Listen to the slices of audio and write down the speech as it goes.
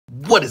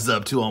What is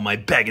up to all my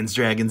Baggins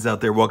dragons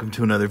out there? Welcome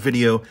to another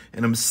video,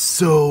 and I'm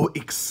so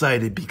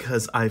excited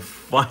because I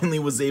finally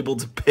was able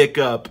to pick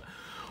up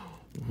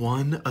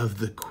one of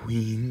the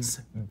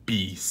Queen's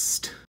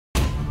Beast.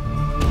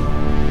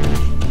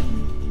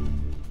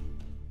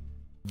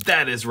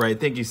 That is right.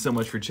 Thank you so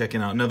much for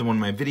checking out another one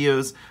of my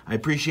videos. I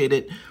appreciate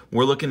it.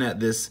 We're looking at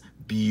this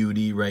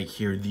beauty right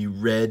here, the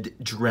Red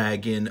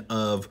Dragon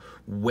of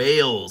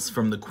Wales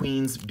from the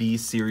Queen's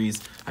Beast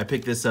series. I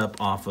picked this up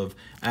off of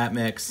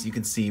Atmex. You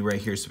can see right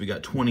here. So we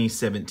got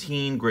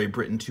 2017 Great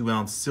Britain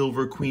 2-ounce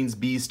silver Queen's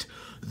Beast,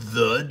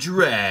 the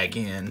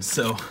Dragon.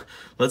 So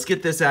let's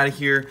get this out of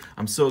here.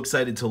 I'm so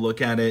excited to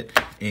look at it.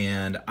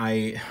 And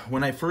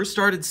when I first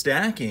started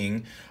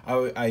stacking,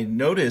 I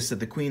noticed that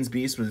the Queen's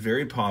Beast was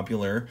very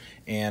popular,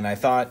 and I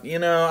thought, you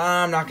know,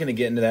 I'm not going to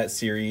get into that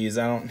series.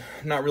 I'm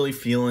not really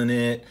feeling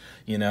it,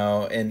 you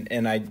know,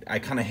 and I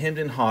kind of hemmed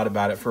and hawed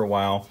about it for a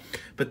while.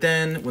 But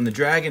then when the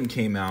Dragon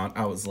came out,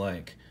 I was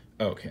like,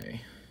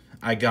 okay,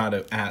 I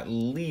gotta at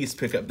least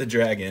pick up the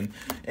Dragon.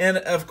 And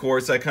of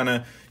course, I kind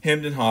of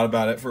hemmed and hawed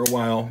about it for a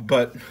while,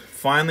 but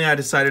finally I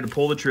decided to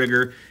pull the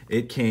trigger.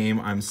 It came.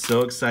 I'm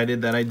so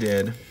excited that I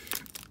did.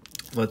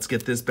 Let's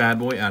get this bad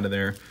boy out of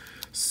there.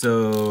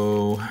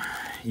 So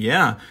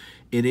yeah,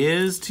 it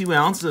is 2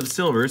 ounces of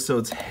silver, so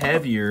it's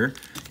heavier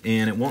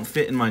and it won't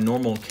fit in my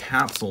normal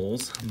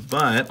capsules,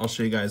 but I'll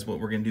show you guys what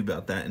we're gonna do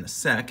about that in a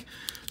sec.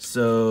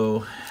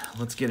 So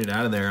let's get it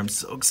out of there. I'm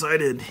so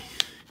excited.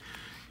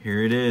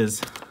 Here it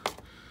is.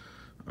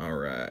 All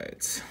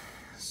right,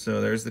 so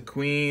there's the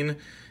Queen.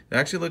 It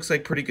actually looks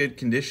like pretty good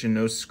condition,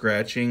 no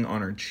scratching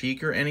on her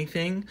cheek or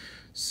anything.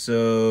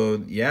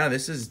 So yeah,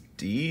 this is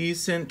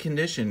decent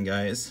condition,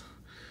 guys.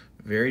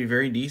 Very,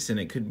 very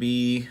decent. It could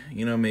be,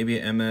 you know, maybe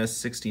an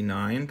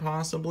MS69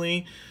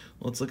 possibly.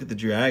 Let's look at the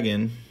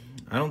Dragon.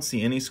 I don't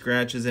see any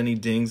scratches, any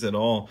dings at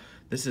all.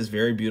 This is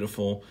very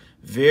beautiful.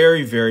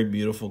 Very, very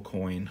beautiful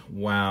coin.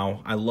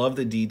 Wow, I love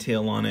the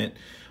detail on it.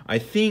 I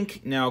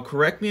think, now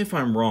correct me if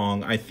I'm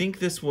wrong, I think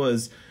this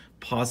was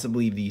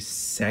possibly the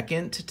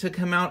second to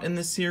come out in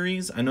the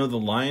series. I know the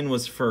Lion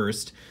was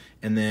first,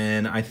 and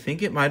then I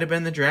think it might have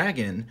been the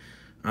Dragon.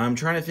 I'm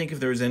trying to think if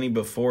there was any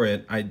before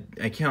it. I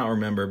cannot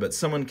remember, but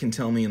someone can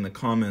tell me in the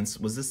comments,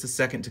 was this the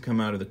second to come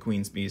out of the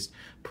Queen's Beast?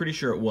 Pretty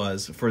sure it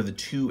was for the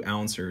 2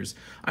 ouncers.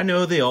 I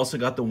know they also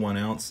got the 1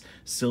 ounce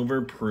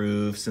silver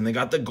proofs, and they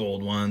got the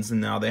gold ones, and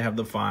now they have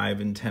the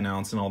 5 and 10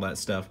 ounce and all that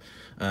stuff.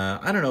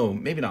 I don't know,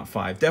 maybe not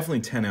 5,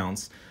 definitely 10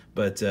 ounce,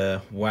 but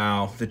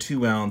wow, the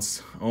 2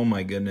 ounce, oh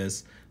my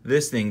goodness.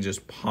 This thing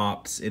just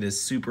pops. It is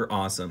super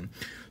awesome.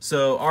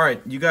 So, all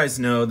right, you guys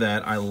know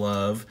that I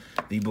love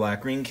the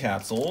black ring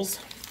capsules.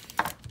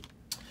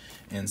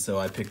 And so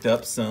I picked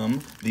up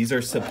some. These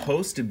are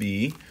supposed to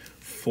be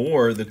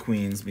for the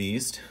Queen's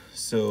Beast.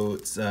 So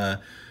it's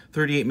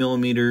 38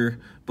 millimeter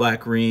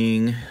black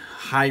ring,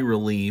 high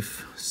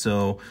relief.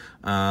 So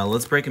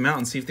let's break them out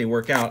and see if they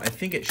work out. I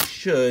think it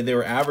should. They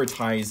were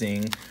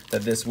advertising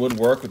that this would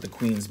work with the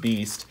Queen's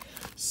Beast.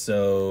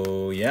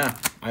 So yeah,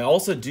 I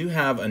also do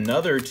have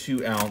another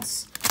 2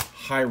 ounce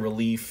high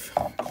relief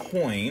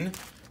coin,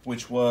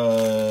 which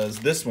was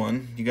this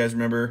one. You guys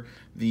remember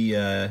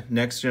the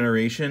Next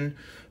Generation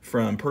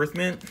from Perth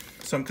Mint?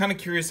 So I'm kind of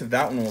curious if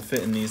that one will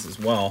fit in these as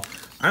well.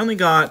 I only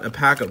got a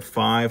pack of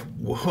 5.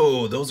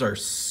 Whoa, those are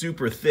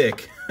super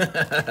thick.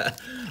 I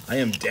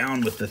am down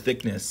with the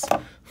thickness.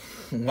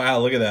 Wow,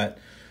 look at that.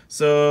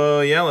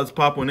 So yeah, let's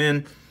pop one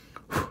in.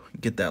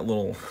 Get that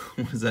little,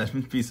 what is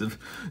that, piece of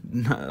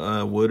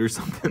wood or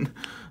something?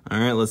 All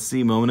right, let's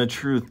see, moment of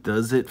truth.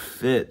 Does it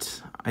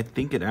fit? I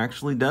think it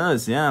actually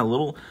does. Yeah, a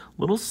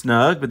little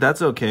snug, but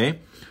that's okay.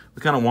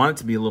 We kind of want it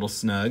to be a little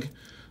snug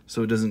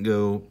so it doesn't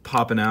go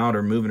popping out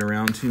or moving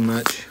around too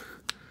much.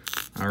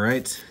 All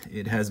right,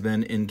 it has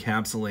been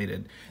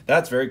encapsulated.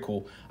 That's very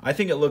cool. I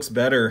think it looks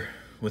better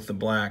with the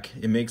black.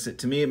 It makes it,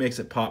 to me, it makes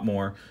it pop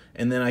more,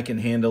 and then I can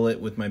handle it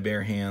with my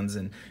bare hands.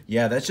 And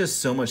yeah, that's just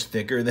so much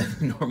thicker than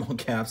the normal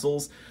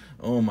capsules.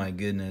 Oh my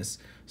goodness.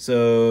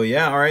 So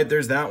yeah, all right,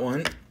 there's that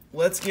one.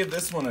 Let's give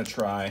this one a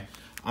try.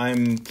 I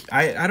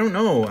don't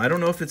know. I don't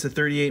know if it's a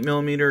 38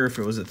 millimeter or if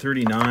it was a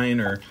 39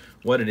 or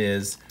what it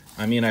is.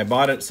 I mean, I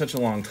bought it such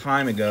a long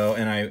time ago,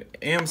 and I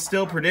am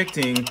still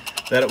predicting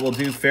that it will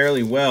do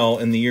fairly well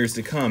in the years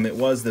to come. It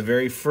was the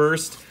very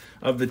first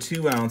of the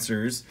 2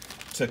 ouncers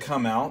to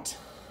come out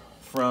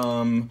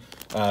from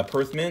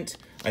Perth Mint.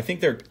 I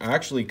think they're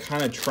actually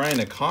kind of trying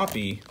to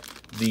copy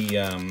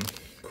the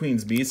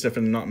Queen's Beast, if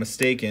I'm not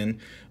mistaken.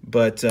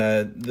 But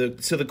so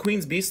the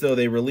Queen's Beast, though,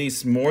 they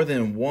release more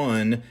than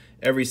one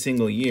every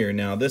single year.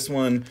 Now, this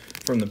one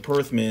from the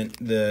Perth Mint,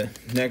 the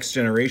Next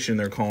Generation,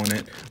 they're calling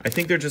it, I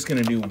think they're just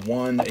going to do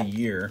 1 a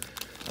year.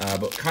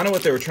 But kind of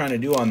what they were trying to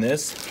do on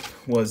this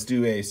was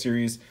do a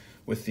series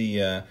with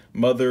the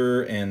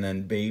mother and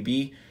then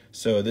baby.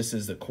 So this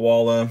is the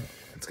koala.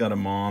 It's got a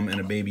mom and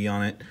a baby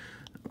on it.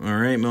 All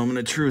right, moment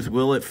of truth.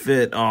 Will it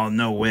fit? Oh,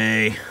 no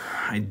way.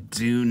 I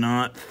do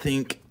not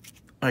think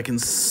I can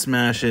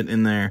smash it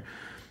in there.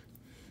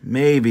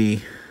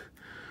 Maybe.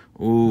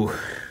 Ooh.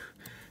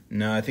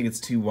 No, I think it's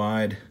too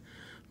wide.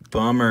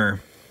 Bummer.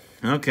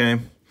 Okay.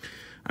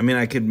 I mean,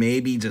 I could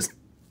maybe just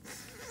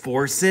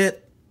force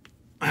it.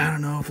 I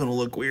don't know if it'll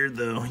look weird,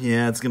 though.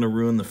 Yeah, it's going to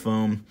ruin the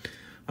foam.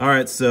 All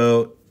right,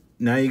 so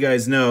now you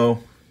guys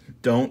know,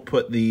 don't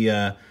put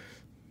the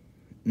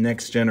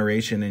next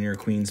generation in your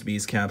Queen's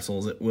Beast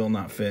capsules. It will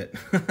not fit.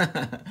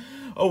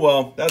 Oh,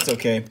 well, that's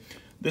okay.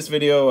 This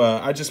video,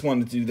 I just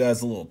wanted to do that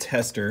as a little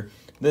tester.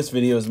 This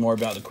video is more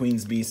about the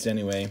Queen's Beast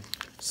anyway.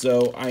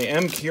 So I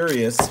am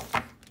curious.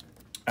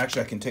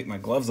 Actually, I can take my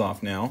gloves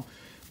off now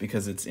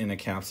because it's in a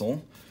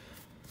capsule.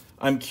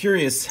 I'm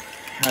curious,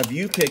 have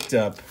you picked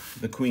up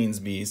the Queen's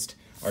Beast?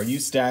 Are you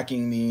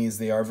stacking these?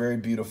 They are very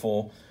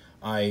beautiful.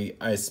 I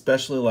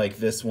especially like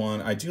this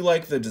one. I do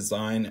like the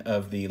design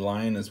of the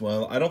lion as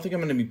well. I don't think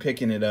I'm going to be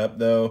picking it up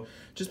though,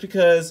 just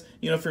because,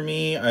 you know, for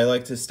me, I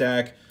like to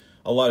stack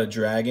a lot of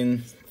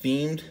dragon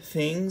themed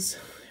things.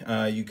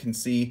 You can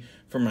see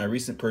from my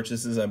recent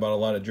purchases, I bought a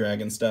lot of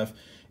dragon stuff.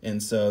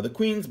 And so the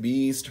Queen's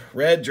Beast,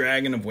 Red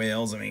Dragon of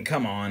Wales, I mean,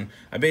 come on.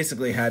 I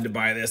basically had to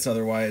buy this,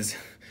 otherwise,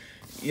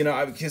 you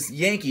know, because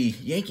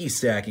Yankee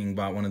Stacking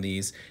bought one of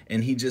these,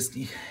 and he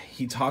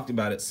talked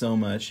about it so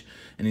much,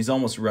 and he's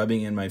almost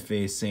rubbing in my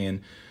face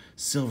saying,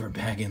 Silver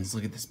Baggins,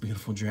 look at this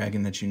beautiful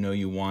dragon that you know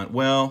you want.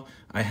 Well,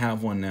 I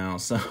have one now,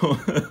 so...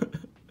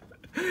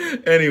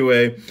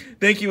 Anyway,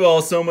 thank you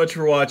all so much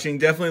for watching.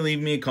 Definitely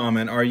leave me a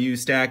comment. Are you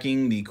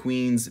stacking the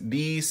Queen's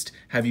Beast?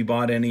 Have you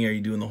bought any? Are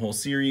you doing the whole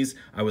series?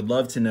 I would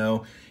love to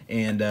know.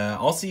 And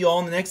I'll see you all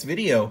in the next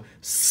video.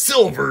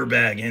 Silver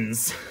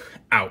Baggins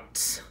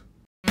out.